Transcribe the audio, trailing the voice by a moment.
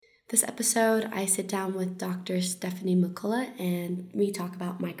This episode, I sit down with Dr. Stephanie McCullough and we talk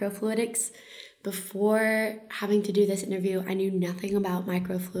about microfluidics. Before having to do this interview, I knew nothing about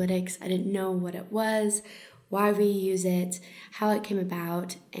microfluidics. I didn't know what it was, why we use it, how it came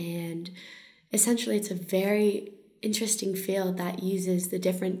about, and essentially it's a very interesting field that uses the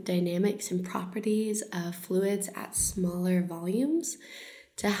different dynamics and properties of fluids at smaller volumes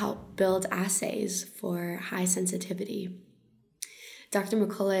to help build assays for high sensitivity. Dr.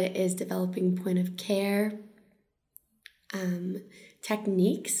 McCullough is developing point of care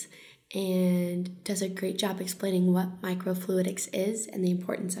techniques and does a great job explaining what microfluidics is and the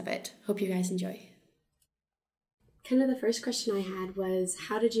importance of it. Hope you guys enjoy. Kind of the first question I had was,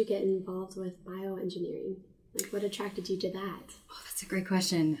 how did you get involved with bioengineering? Like, what attracted you to that? Oh, that's a great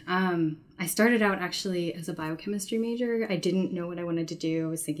question. I started out actually as a biochemistry major. I didn't know what I wanted to do.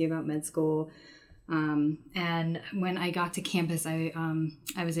 I was thinking about med school. And when I got to campus, I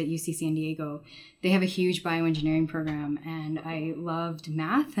was at UC San Diego. They have a huge bioengineering program, and I loved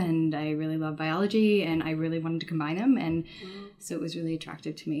math, and I really loved biology, and I really wanted to combine them, and so it was really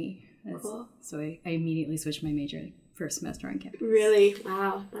attractive to me. Cool. So I immediately switched my major first semester on campus. Really?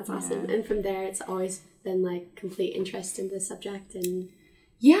 Wow, that's awesome. And from there, it's always been like complete interest in the subject. And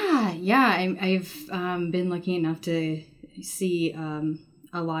I've been lucky enough to see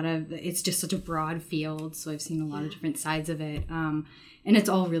a lot of, it's just such a broad field, so I've seen a lot of different sides of it, and it's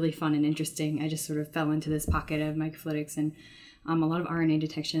all really fun and interesting. I just sort of fell into this pocket of microfluidics and a lot of RNA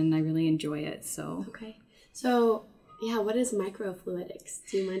detection, and I really enjoy it. So okay, so what is microfluidics?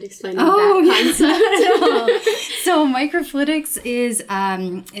 Do you mind explaining that concept? So microfluidics is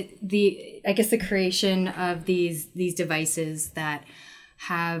the creation of these devices that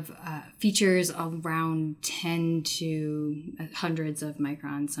have features around 10 to hundreds of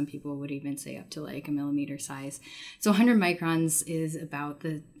microns. Some people would even say up to like a millimeter size. So 100 microns is about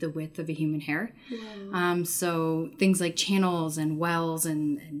the width of a human hair. Wow. So things like channels and wells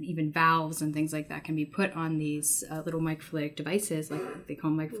and even valves and things like that can be put on these little microfluidic devices, like they call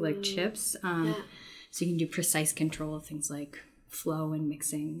them microfluidic chips. So you can do precise control of things like flow and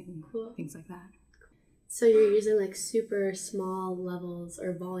mixing and things like that. So you're using like super small levels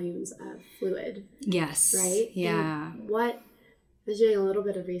or volumes of fluid. Yes. Right? Yeah. And I was doing a little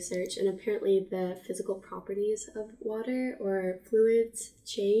bit of research, and apparently the physical properties of water or fluids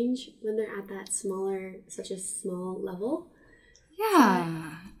change when they're at that such a small level.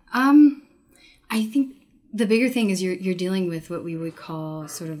 Yeah. I think the bigger thing is you're dealing with what we would call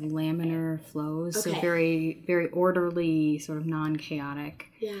sort of laminar flows, so very, very orderly, sort of non-chaotic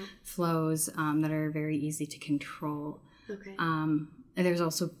flows that are very easy to control. Okay. And there's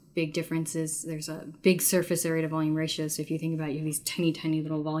also big differences. There's a big surface area to volume ratio, so if you think about it, you have these tiny, tiny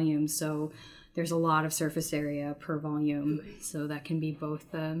little volumes, so there's a lot of surface area per volume, so that can be both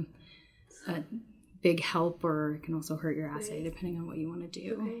a big help, or it can also hurt your assay depending on what you want to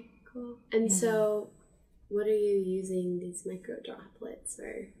do. Okay, cool. And so what are you using these micro droplets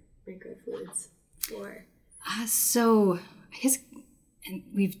or microfluids for? So I guess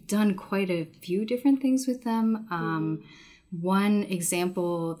we've done quite a few different things with them. One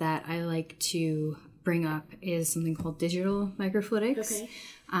example that I like to bring up is something called digital microfluidics.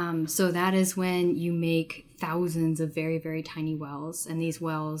 Okay. So that is when you make thousands of very, very tiny wells. And these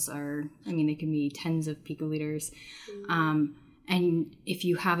wells are, they can be tens of picoliters. And if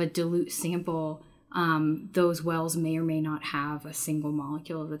you have a dilute sample, those wells may or may not have a single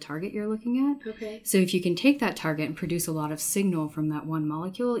molecule of the target you're looking at. Okay. So if you can take that target and produce a lot of signal from that one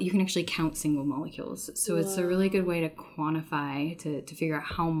molecule, you can actually count single molecules. So it's a really good way to quantify, to figure out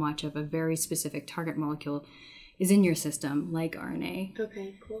how much of a very specific target molecule is in your system, like RNA.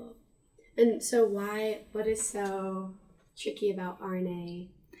 Okay, cool. And so what is so tricky about RNA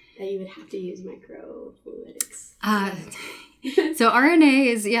that you would have to use microfluidics? So RNA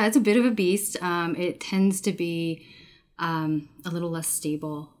is, it's a bit of a beast. It tends to be a little less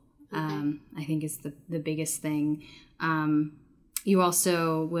stable, I think is the biggest thing. You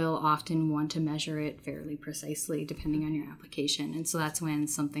also will often want to measure it fairly precisely depending on your application. And so that's when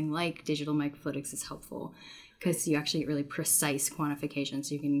something like digital microfluidics is helpful, because you actually get really precise quantification.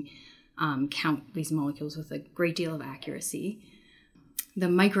 So you can count these molecules with a great deal of accuracy. The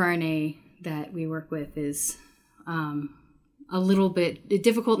microRNA that we work with is a little bit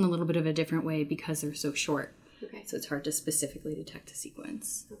difficult in a little bit of a different way because they're so short. Okay. So it's hard to specifically detect a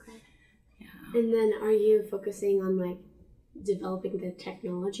sequence. Okay. Yeah. And then are you focusing on like developing the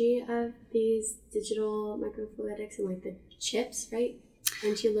technology of these digital microfluidics and like the chips, right?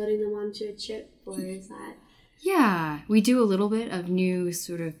 Aren't you loading them onto a chip, or is that? Yeah, we do a little bit of new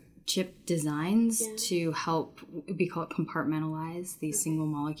sort of chip designs Yeah. to help, we call it compartmentalize these single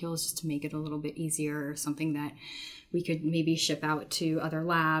molecules, just to make it a little bit easier, or something that we could maybe ship out to other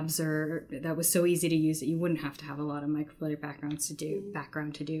labs, or that was so easy to use that you wouldn't have to have a lot of microfluidic background to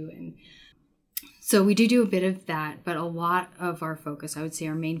do. And so we do a bit of that, but a lot of our focus, I would say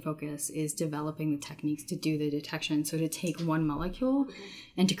our main focus, is developing the techniques to do the detection. So to take one molecule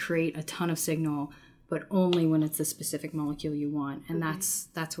and to create a ton of signal, but only when it's a specific molecule you want. And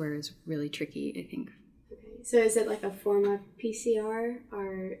that's where it's really tricky, I think. Okay. So is it like a form of PCR,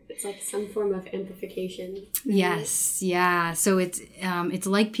 or it's like some form of amplification? Right? Yes, yeah. So it's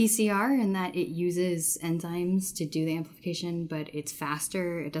like PCR in that it uses enzymes to do the amplification, but it's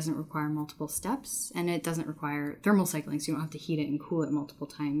faster. It doesn't require multiple steps, and it doesn't require thermal cycling, so you don't have to heat it and cool it multiple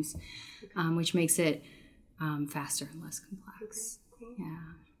times, which makes it faster and less complex. Okay, cool.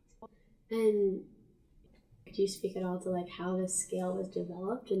 Yeah. And could you speak at all to like how this scale was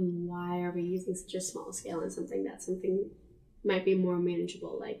developed, and why are we using such a small scale on something might be more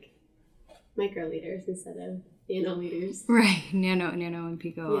manageable, like microliters instead of nanoliters? Right, nano and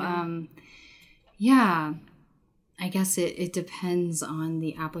pico. Yeah. I guess it depends on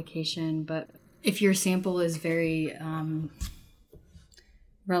the application, but if your sample is very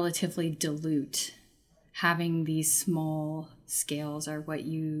relatively dilute, having these small scales are what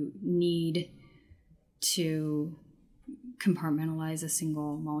you need to compartmentalize a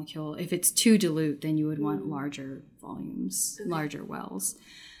single molecule. If it's too dilute, then you would want larger volumes, larger wells.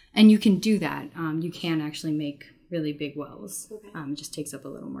 And you can do that. You can actually make really big wells. It just takes up a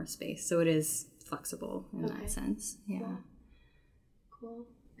little more space. So it is flexible in that sense. Yeah. Cool.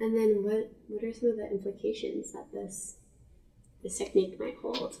 And then what are some of the implications that this technique might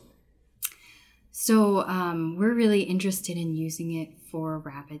hold? So we're really interested in using it for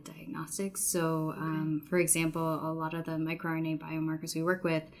rapid diagnostics. So, for example, a lot of the microRNA biomarkers we work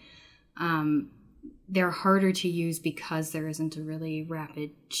with, they're harder to use because there isn't a really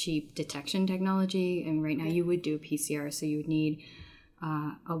rapid, cheap detection technology. And right now you would do a PCR, so you would need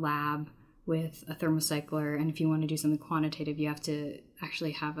a lab with a thermocycler. And if you want to do something quantitative, you have to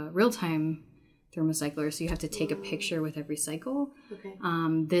actually have a real-time thermocycler, so you have to take a picture with every cycle.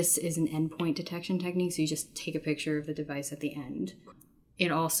 This is an endpoint detection technique, so you just take a picture of the device at the end.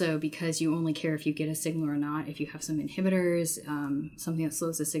 It also, because you only care if you get a signal or not, if you have some inhibitors, something that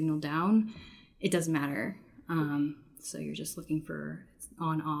slows the signal down, it doesn't matter. So you're just looking for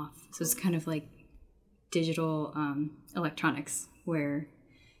on-off. So it's kind of like digital electronics, where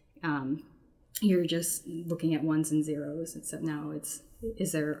you're just looking at ones and zeros, except now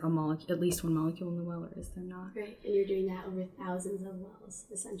is there at least one molecule in the well, or is there not? Right, and you're doing that over thousands of wells,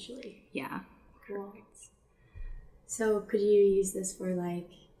 essentially. Yeah. Cool. So could you use this for like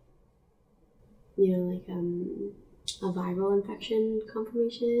a viral infection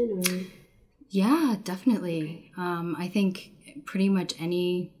confirmation, or? Yeah, definitely. I think pretty much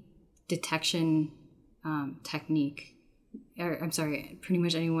any detection technique, pretty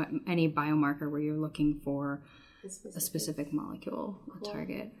much any biomarker where you're looking for a specific molecule, a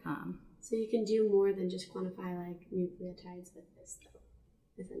target. So you can do more than just quantify like nucleotides with this,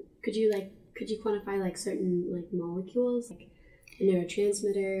 though. Could you quantify like certain like molecules, like a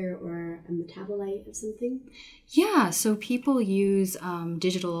neurotransmitter or a metabolite of something? Yeah, so people use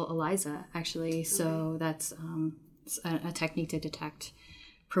digital ELISA, actually. So that's a technique to detect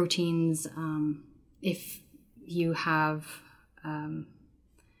proteins. If you have, I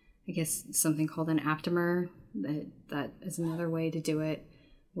guess, something called an aptamer, that is another way to do it,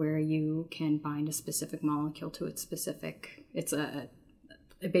 where you can bind a specific molecule to its specific. It's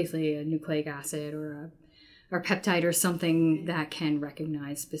basically a nucleic acid or peptide or something that can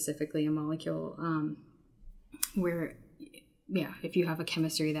recognize specifically a molecule. Where, if you have a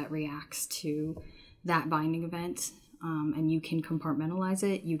chemistry that reacts to that binding event, and you can compartmentalize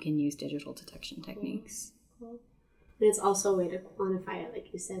it, you can use digital detection techniques. Cool. And it's also a way to quantify it,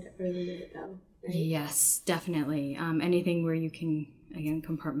 like you said earlier, though. Right? Yes, definitely. Anything where you can, again,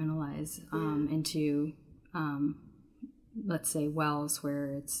 compartmentalize into, let's say, wells where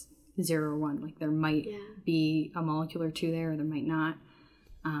it's 0 or 1. Like there might be a molecule or two there, or there might not.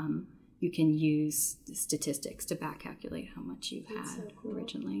 You can use statistics to back calculate how much you had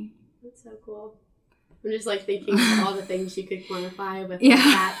originally. That's so cool. I'm just like thinking of all the things you could quantify with like,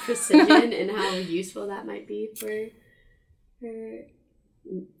 that precision, and how useful that might be for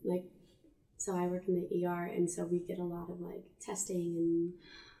like. So I work in the ER, and so we get a lot of like testing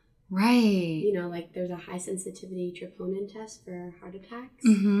and like there's a high sensitivity troponin test for heart attacks.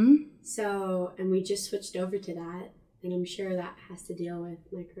 So, and we just switched over to that, and I'm sure that has to deal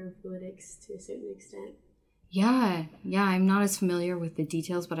with microfluidics to a certain extent. Yeah, I'm not as familiar with the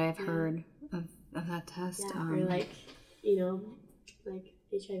details, but I have heard of that test. Yeah, or like, you know, like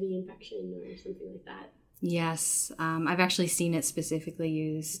HIV infection or something like that. Yes, I've actually seen it specifically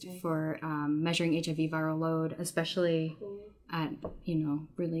used for measuring HIV viral load, especially at, you know,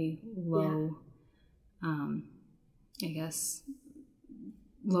 really low, I guess,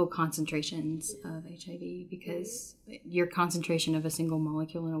 low concentrations of HIV, because your concentration of a single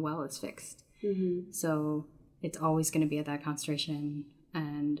molecule in a well is fixed. Mm-hmm. So it's always going to be at that concentration,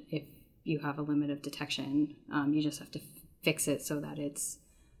 and if you have a limit of detection, you just have to fix it so that it's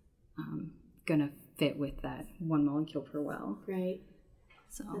going to fit with that one molecule per well. Right.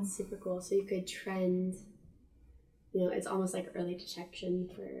 So that's super cool. So you could trend, you know, it's almost like early detection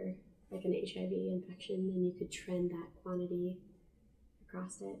for like an HIV infection, and you could trend that quantity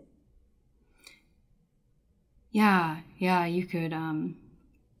across it. Yeah, you could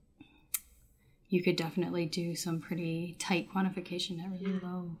definitely do some pretty tight quantification at really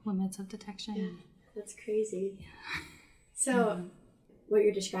low limits of detection. Yeah, that's crazy. Yeah. So what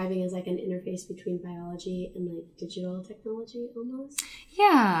you're describing is like an interface between biology and like digital technology almost?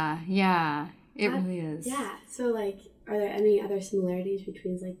 Yeah, it really is. Yeah, so like, are there any other similarities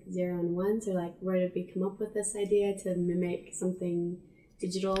between like 0 and 1s, or like where did we come up with this idea to mimic something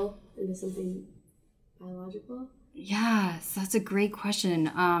digital into something biological? Yes, that's a great question.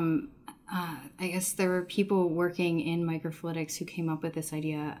 I guess there were people working in microfluidics who came up with this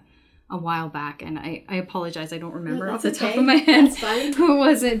idea a while back, and I apologize, I don't remember off the top of my head who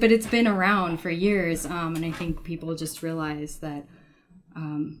was it, but it's been around for years, and I think people just realized that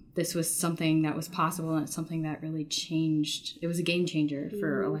this was something that was possible, and it's something that really changed. It was a game changer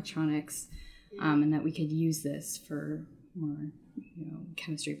for electronics, and that we could use this for more, you know,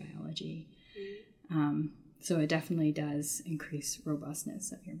 chemistry, biology. So it definitely does increase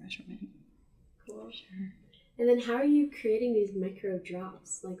robustness of your measurement. Cool. Sure. And then how are you creating these micro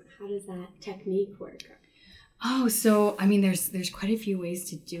drops? Like, how does that technique work? Oh, so, I mean, there's quite a few ways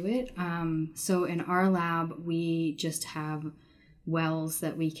to do it. So in our lab, we just have wells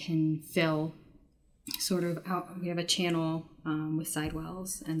that we can fill sort of out. We have a channel with side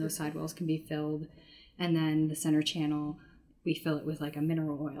wells, and those side wells can be filled. And then the center channel, we fill it with like a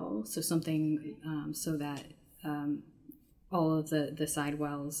mineral oil. So something so that all of the side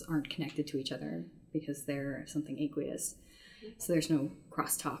wells aren't connected to each other, because they're something aqueous. So there's no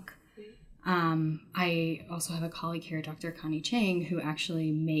crosstalk. I also have a colleague here, Dr. Connie Chang, who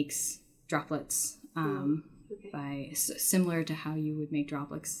actually makes droplets by similar to how you would make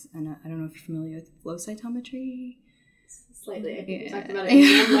droplets. And I don't know if you're familiar with flow cytometry. Slightly. I think we talked about it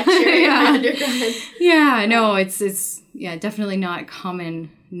in one lecture in my undergrad. Yeah, no, it's definitely not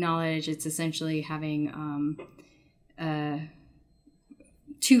common knowledge. It's essentially having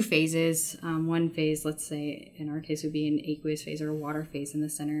two phases. One phase, let's say in our case, would be an aqueous phase or a water phase in the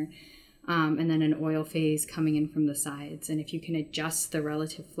center, and then an oil phase coming in from the sides. And if you can adjust the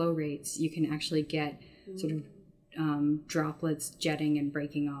relative flow rates, you can actually get sort of droplets jetting and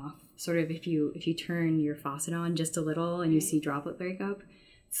breaking off. Sort of if you turn your faucet on just a little and you see droplet breakup,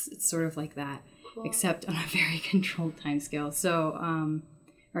 it's sort of like that, except on a very controlled time scale. So,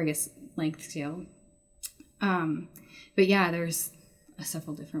 or I guess length scale. But yeah, there's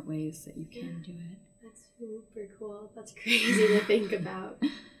several different ways that you can do it. That's super cool. That's crazy to think about.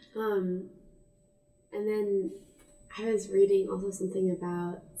 And then I was reading also something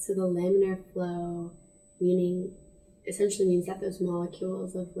about, so the laminar flow, essentially means that those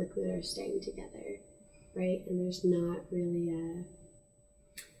molecules of liquid are staying together, right? And there's not really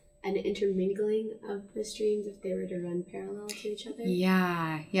an intermingling of the streams if they were to run parallel to each other.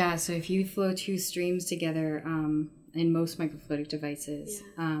 Yeah. So if you flow two streams together in most microfluidic devices,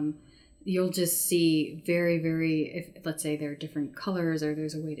 you'll just see very, very, if let's say they're different colors or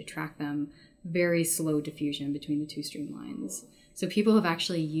there's a way to track them, very slow diffusion between the two streamlines. So people have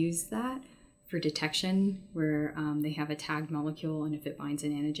actually used that for detection, where they have a tagged molecule, and if it binds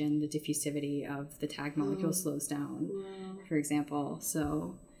an antigen, the diffusivity of the tagged molecule slows down, for example.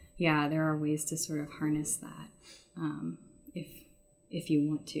 So yeah, there are ways to sort of harness that if you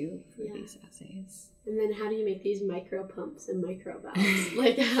want to for these assays. And then how do you make these micro pumps and micro valves?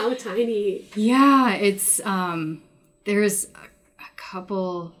 Like, how tiny? Yeah, it's there's a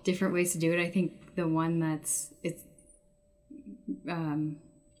couple different ways to do it. I think the one that's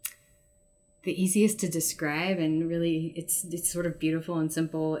the easiest to describe, and really it's sort of beautiful and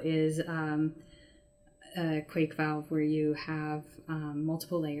simple, is a quake valve where you have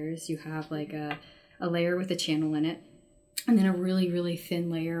multiple layers. You have like a layer with a channel in it, and then a really, really thin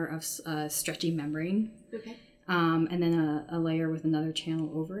layer of stretchy membrane. Okay. And then a layer with another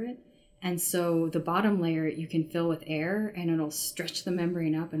channel over it. And so the bottom layer you can fill with air, and it'll stretch the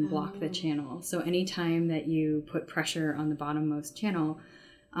membrane up and block the channel. So anytime that you put pressure on the bottommost channel,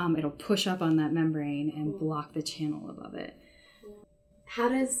 it'll push up on that membrane and block the channel above it. How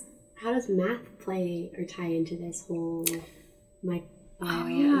does math play or tie into this whole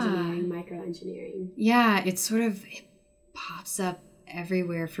bioengineering, microengineering? Yeah, it pops up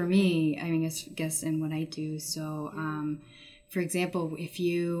everywhere for me. I mean, I guess in what I do. So, for example, if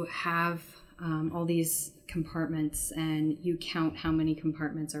you have all these compartments and you count how many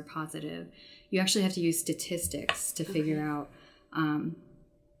compartments are positive, you actually have to use statistics to figure out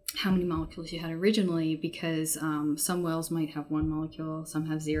how many molecules you had originally, because some wells might have 1 molecule, some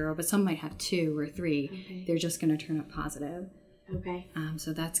have 0, but some might have 2 or 3. Okay. They're just going to turn up positive. Okay.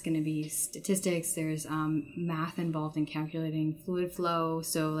 So that's going to be statistics. There's math involved in calculating fluid flow.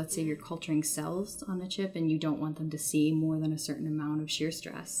 So let's say you're culturing cells on a chip and you don't want them to see more than a certain amount of shear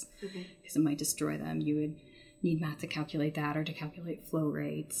stress, because it might destroy them. You would need math to calculate that, or to calculate flow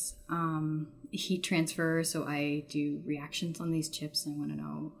rates. Heat transfer. So I do reactions on these chips. I want to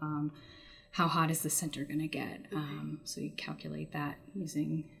know how hot is the center going to get. So you calculate that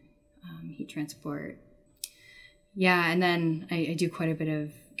using heat transport. Yeah, and then I do quite a bit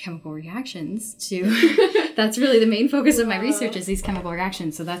of chemical reactions too. That's really the main focus of my research, is these chemical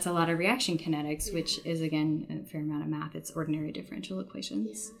reactions. So that's a lot of reaction kinetics, which is, again, a fair amount of math. It's ordinary differential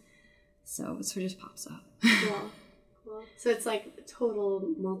equations. So it sort of just pops up. Cool. So it's like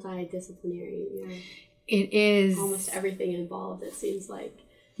total multidisciplinary. It is. Almost everything involved, it seems like.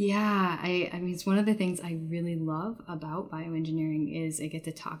 Yeah, I mean, it's one of the things I really love about bioengineering is I get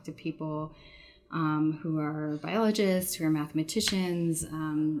to talk to people who are biologists, who are mathematicians,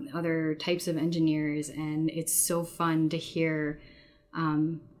 other types of engineers, and it's so fun to hear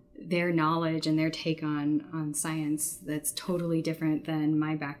their knowledge and their take on science that's totally different than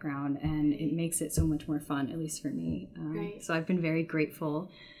my background, and it makes it so much more fun, at least for me. So I've been very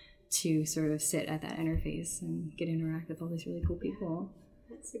grateful to sort of sit at that interface and get to interact with all these really cool people.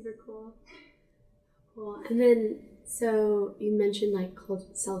 That's super cool. Cool. And then, so you mentioned like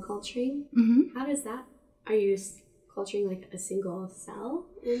cell culturing. Mm-hmm. How does that? Are you culturing like a single cell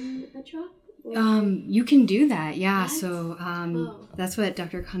in a drop? You can do that, yeah. What? So that's what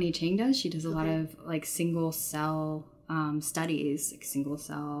Dr. Connie Chang does. She does a lot of like single cell studies, like single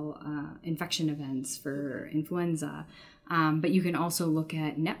cell infection events for influenza. But you can also look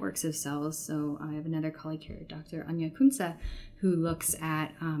at networks of cells. So I have another colleague here, Dr. Anya Kunze, who looks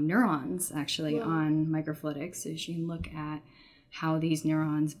at neurons actually on microfluidics. So she can look at how these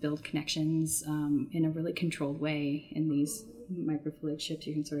neurons build connections in a really controlled way in these microfluidic chips.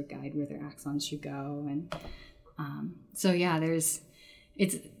 You can sort of guide where their axons should go. And so yeah,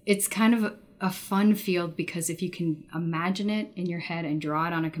 it's kind of a fun field, because if you can imagine it in your head and draw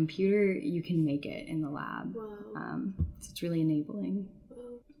it on a computer, you can make it in the lab. So it's really enabling.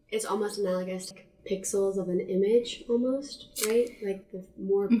 It's almost analogous to pixels of an image, almost, right? Like the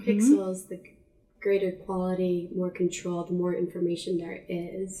more pixels, the greater quality, more control, the more information there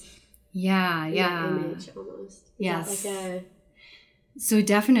is. Yeah. That image, almost. Yes. Like so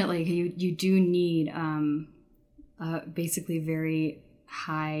definitely, you do need basically very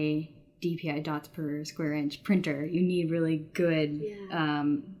high DPI dots per square inch printer. You need really good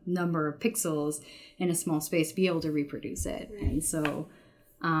number of pixels in a small space to be able to reproduce it. Right. And so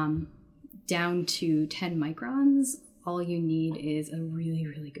down to 10 microns, all you need is a really,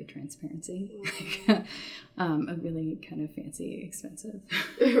 really good transparency. A really kind of fancy, expensive.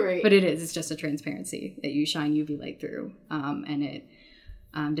 Right. But it's just a transparency that you shine UV light through. And it,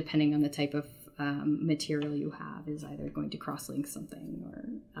 depending on the type of material you have, is either going to cross-link something or...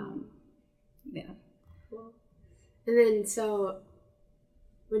 Cool. And then, so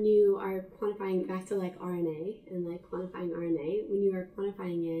when you are quantifying, back to like RNA and like quantifying RNA, when you are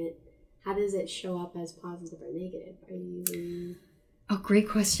quantifying it, how does it show up as positive or negative? Are you using... Oh, great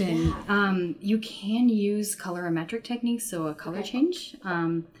question. Yeah. You can use colorimetric techniques, so a color change.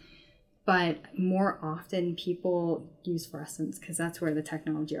 But more often people use fluorescence, because that's where the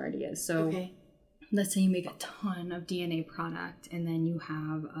technology already is. So let's say you make a ton of DNA product, and then you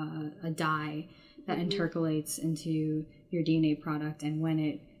have a dye that intercalates into your DNA product, and when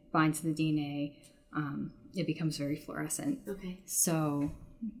it binds to the DNA, it becomes very fluorescent. So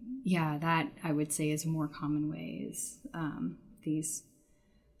yeah, that I would say is a more common way, is these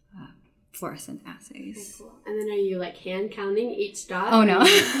fluorescent assays. Cool. And then are you like hand counting each dot? Oh no.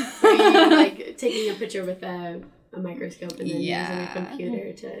 Are you like taking a picture with a microscope and then using a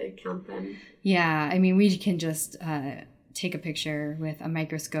computer to count them? Yeah, I mean, we can just take a picture with a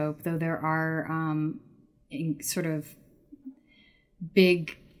microscope, though there are sort of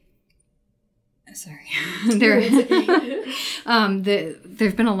big Sorry. Okay.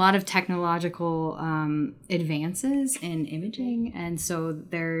 There've been a lot of technological advances in imaging, and so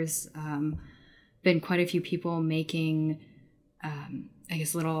there's been quite a few people making, I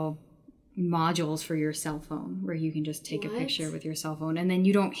guess, little modules for your cell phone where you can just take a picture with your cell phone, and then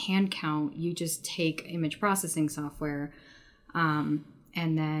you don't hand count. You just take image processing software, and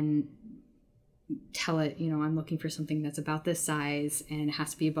then tell it, I'm looking for something that's about this size and it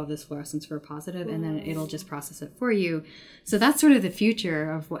has to be above this fluorescence for a positive, and then it'll just process it for you. So that's sort of the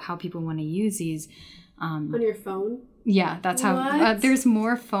future of how people want to use these. On your phone? Yeah, that's how there's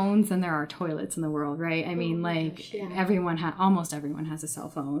more phones than there are toilets in the world, right? I mean, almost everyone has a cell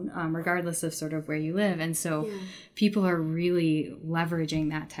phone, regardless of sort of where you live. And so people are really leveraging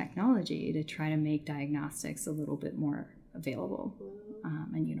that technology to try to make diagnostics a little bit more available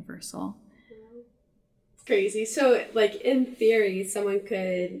and universal. Crazy. So, like, in theory,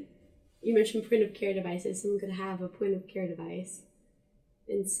 you mentioned point of care devices, someone could have a point of care device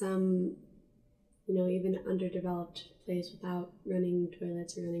in some, even underdeveloped place without running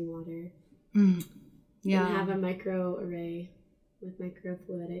toilets or running water. Yeah. And have a microarray with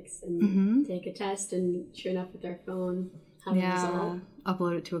microfluidics and take a test, and sure enough, with their phone, have a result.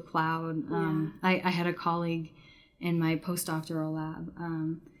 Upload it to a cloud. I had a colleague in my postdoctoral lab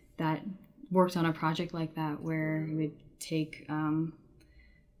that worked on a project like that where he would take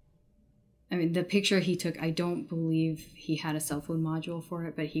the picture he took, I don't believe he had a cell phone module for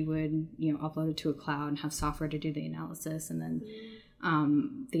it, but he would upload it to a cloud and have software to do the analysis, and then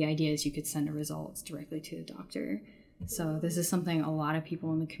the idea is you could send the results directly to the doctor. So this is something a lot of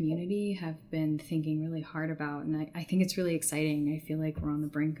people in the community have been thinking really hard about, and I think it's really exciting. I feel like we're on the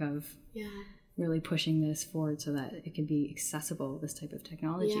brink of really pushing this forward so that it can be accessible, this type of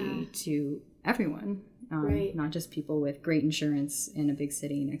technology, to everyone, not just people with great insurance in a big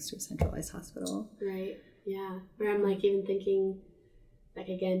city next to a centralized hospital. Right, yeah. Where I'm even thinking,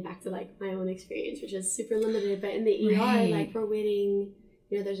 again, back to my own experience, which is super limited, but in the ER, we're waiting,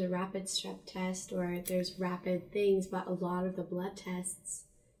 there's a rapid strep test or there's rapid things, but a lot of the blood tests,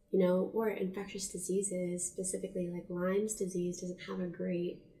 or infectious diseases, specifically Lyme's disease, doesn't have a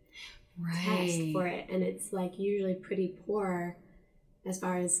great test for it, and it's usually pretty poor as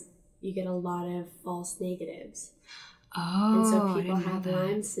far as you get a lot of false negatives. And so people have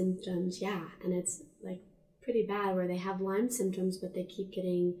Lyme symptoms, and it's pretty bad where they have Lyme symptoms, but they keep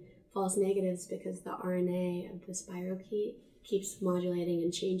getting false negatives because the RNA of the spirochete keeps modulating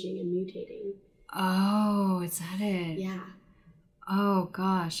and changing and mutating. Oh, is that it? Yeah. Oh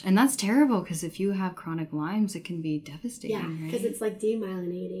gosh, and that's terrible because if you have chronic Lyme's, it can be devastating. Yeah, because it's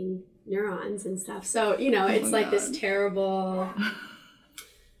demyelinating neurons and stuff. So it's this terrible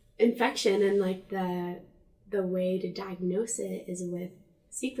infection, and the way to diagnose it is with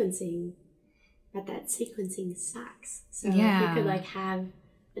sequencing, but that sequencing sucks. So if you could have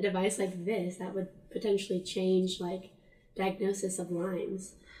a device like this, that would potentially change diagnosis of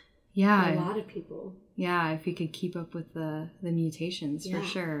Lyme's. Yeah, for a lot of people. Yeah, if you could keep up with the mutations, for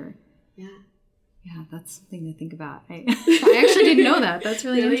sure. Yeah, that's something to think about. I actually didn't know that. That's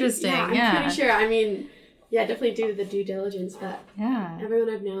really interesting. Yeah, I'm pretty sure. Definitely do the due diligence, but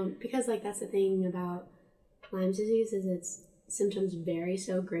everyone I've known, because that's the thing about Lyme's disease, is its symptoms vary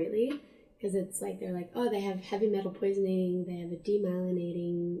so greatly, because it's they're oh, they have heavy metal poisoning, they have a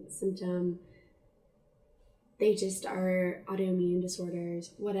demyelinating symptom, they just are autoimmune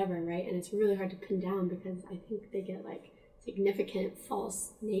disorders, whatever, right? And it's really hard to pin down because I think they get significant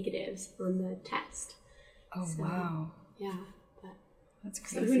false negatives on the test. Oh, wow. Yeah. But that's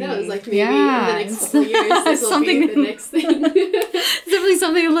crazy. So who knows? Maybe in the next couple of years, this will be the next thing. It's definitely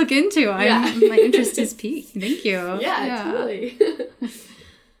something to look into. My interest is piqued. Thank you. Yeah, totally.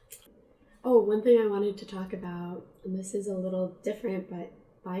 One thing I wanted to talk about, and this is a little different, but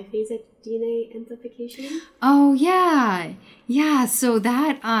biphasic DNA amplification. Oh, yeah. Yeah, so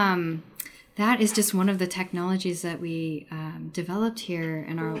that is just one of the technologies that we developed here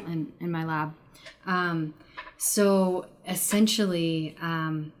in my lab. So essentially,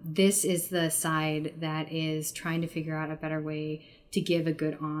 this is the side that is trying to figure out a better way to give a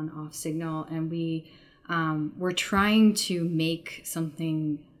good on-off signal, and we're trying to make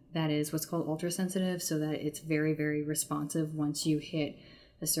something that is what's called ultrasensitive, so that it's very, very responsive once you hit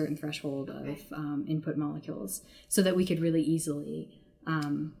a certain threshold of input molecules, so that we could really easily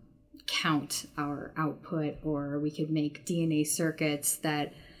count our output, or we could make DNA circuits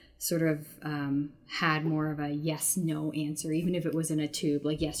that sort of had more of a yes-no answer, even if it was in a tube,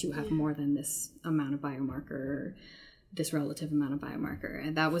 yes, you have more than this amount of biomarker, or this relative amount of biomarker.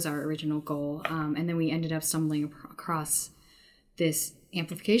 And that was our original goal. And then we ended up stumbling across this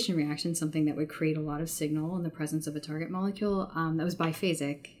amplification reaction, something that would create a lot of signal in the presence of a target molecule, that was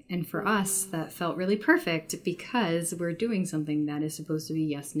biphasic. And for us, that felt really perfect because we're doing something that is supposed to be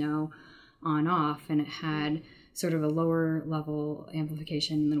yes, no, on, off, and it had sort of a lower level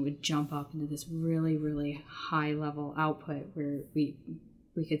amplification, and then it would jump up into this really, really high level output where we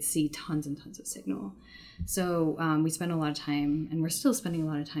could see tons and tons of signal. So we spent a lot of time, and we're still spending a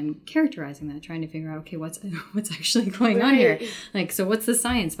lot of time characterizing that, trying to figure out, okay, what's actually going on here? Like, so what's the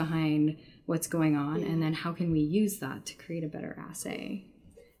science behind what's going on? And then how can we use that to create a better assay?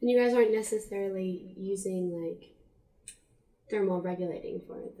 And you guys aren't necessarily using like thermal regulating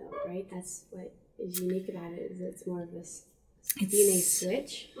for it though, right? That's what is unique about it, is it's more of this DNA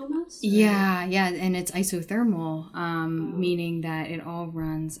switch almost? Yeah, and it's isothermal, meaning that it all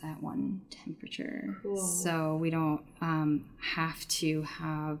runs at one temperature. Cool. So we don't have to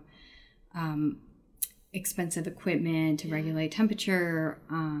have expensive equipment to regulate temperature.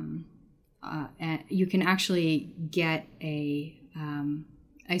 And you can actually get a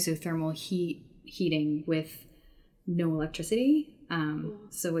isothermal heating with no electricity.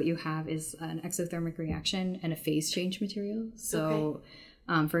 So what you have is an exothermic reaction and a phase change material. So,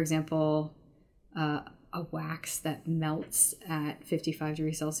 for example, a wax that melts at 55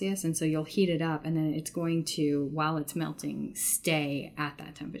 degrees Celsius, and so you'll heat it up, and then it's going to, while it's melting, stay at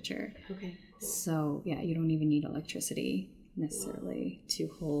that temperature. Okay. Cool. So yeah, you don't even need electricity necessarily to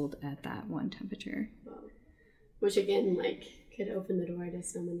hold at that one temperature. Wow. Which again, like, could open the door to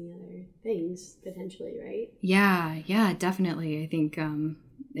so many other things potentially, right? Yeah, definitely. I think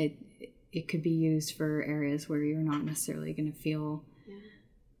it could be used for areas where you're not necessarily going to feel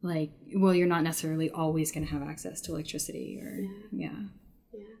like, well, you're not necessarily always going to have access to electricity or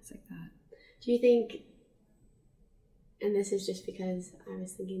things like that. Do you think, and this is just because I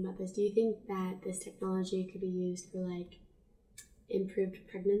was thinking about this, do you think that this technology could be used for like improved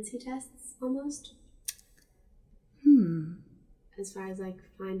pregnancy tests almost? As far as like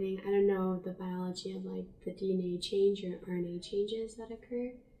finding, I don't know, the biology of like the DNA change or RNA changes that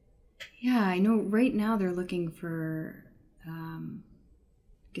occur. Yeah, I know right now they're looking for, I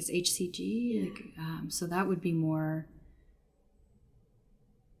guess HCG, so that would be more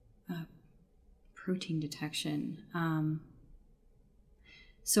protein detection.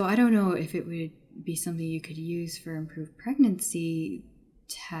 So I don't know if it would be something you could use for improved pregnancy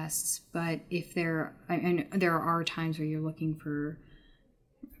tests, but if there are times where you're looking for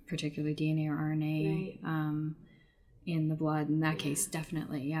particularly DNA or RNA in the blood, in that case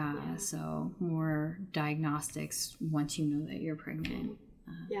definitely so more diagnostics once you know that you're pregnant,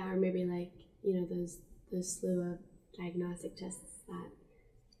 or maybe like, you know, those slew of diagnostic tests that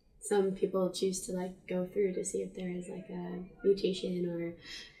some people choose to like go through to see if there is like a mutation or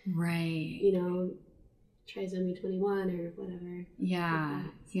you know, trisomy 21 or whatever.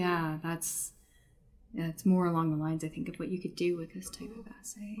 That's more along the lines, I think, of what you could do with this type of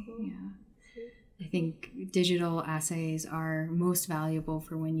assay. Cool. I think digital assays are most valuable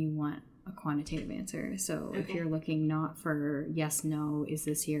for when you want a quantitative answer. So if you're looking not for yes, no, is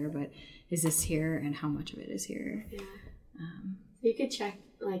this here, but is this here and how much of it is here? So you could check,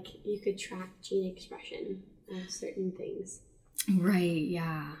 like, you could track gene expression of certain things. Right,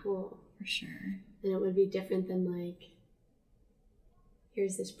 yeah. Cool. For sure. And it would be different than like,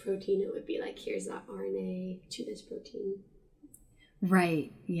 here's this protein. It would be like, here's the RNA to this protein.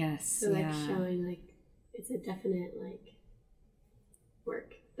 Right. Yes. So like showing like it's a definite like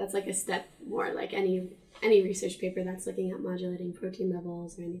work. That's like a step more, like any research paper that's looking at modulating protein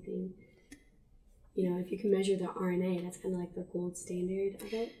levels or anything. You know, if you can measure the RNA, that's kind of like the gold standard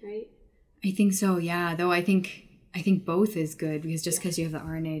of it, right? I think so. Yeah. Though I think both is good, because just because you have the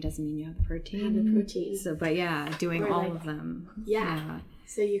RNA doesn't mean you have the protein. So, but doing all of them. Yeah.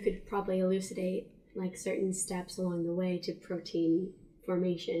 So you could probably elucidate like certain steps along the way to protein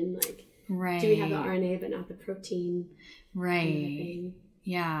formation. Like, do we have the RNA but not the protein? Right. Kind of thing.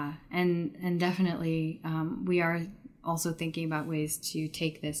 Yeah. And definitely we are also thinking about ways to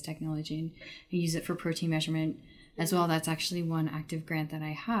take this technology and use it for protein measurement as well. That's actually one active grant that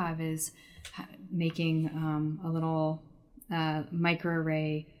I have, is making a little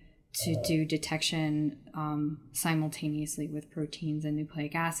microarray to do detection simultaneously with proteins and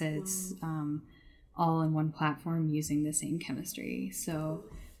nucleic acids, all in one platform using the same chemistry. So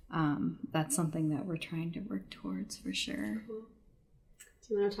that's something that we're trying to work towards for sure. Cool.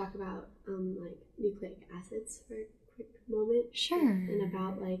 Do you want to talk about like nucleic acids for a quick moment? Sure. And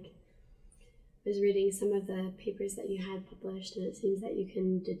about like, I was reading some of the papers that you had published, and it seems that you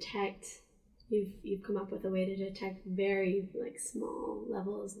can detect, you've come up with a way to detect very like small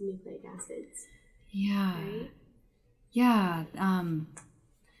levels of nucleic acids. Yeah. Right? Yeah,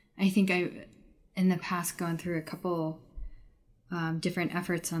 I think in the past, gone through a couple different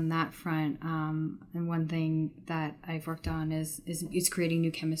efforts on that front. And one thing that I've worked on is creating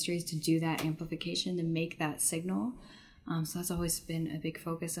new chemistries to do that amplification, to make that signal. So that's always been a big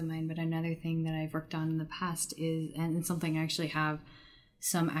focus of mine. But another thing that I've worked on in the past is, and something I actually have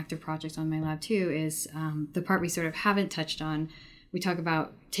some active projects on my lab too, is the part we sort of haven't touched on. We talk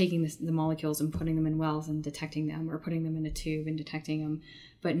about taking the molecules and putting them in wells and detecting them, or putting them in a tube and detecting them,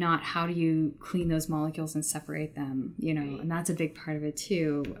 but not how do you clean those molecules and separate them, and that's a big part of it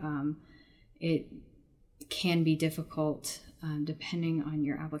too. It can be difficult depending on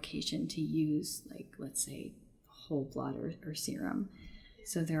your application to use, like, let's say, whole blood or serum.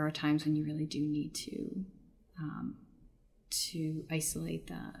 So there are times when you really do need to isolate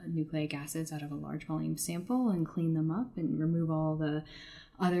the nucleic acids out of a large volume sample and clean them up and remove all the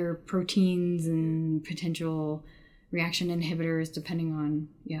other proteins and potential reaction inhibitors, depending on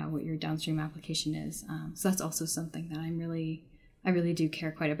what your downstream application is. So that's also something that I really do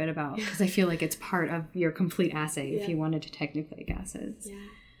care quite a bit about, because I feel like it's part of your complete assay if you want to detect nucleic acids.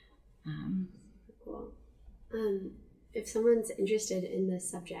 Cool. If someone's interested in this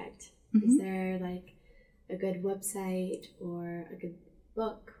subject, is there like a good website or a good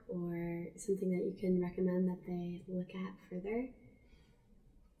book or something that you can recommend that they look at further?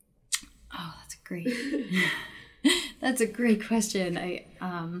 Oh, that's great. That's a great question.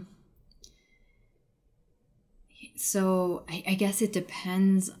 So I guess it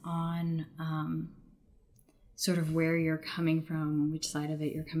depends on sort of where you're coming from, which side of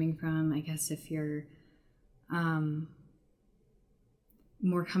it you're coming from. I guess if you're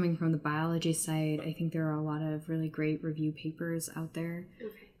more coming from the biology side, I think there are a lot of really great review papers out there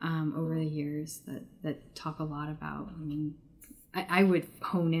over the years that talk a lot about, I would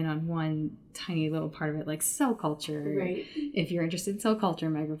hone in on one tiny little part of it, like cell culture. Right. If you're interested in cell culture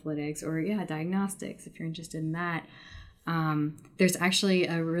microfluidics, or diagnostics, if you're interested in that. There's actually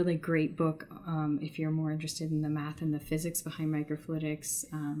a really great book if you're more interested in the math and the physics behind microfluidics.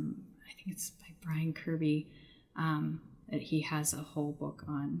 I think it's by Brian Kirby. He has a whole book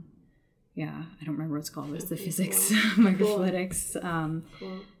on, I don't remember what it's called, but it's the physics microfluidics.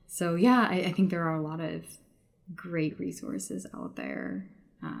 Cool. So I think there are a lot of great resources out there.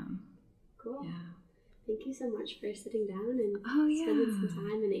 Cool. Yeah. Thank you so much for sitting down and spending some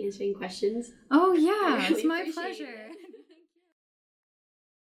time and answering questions. Oh yeah, it's my pleasure.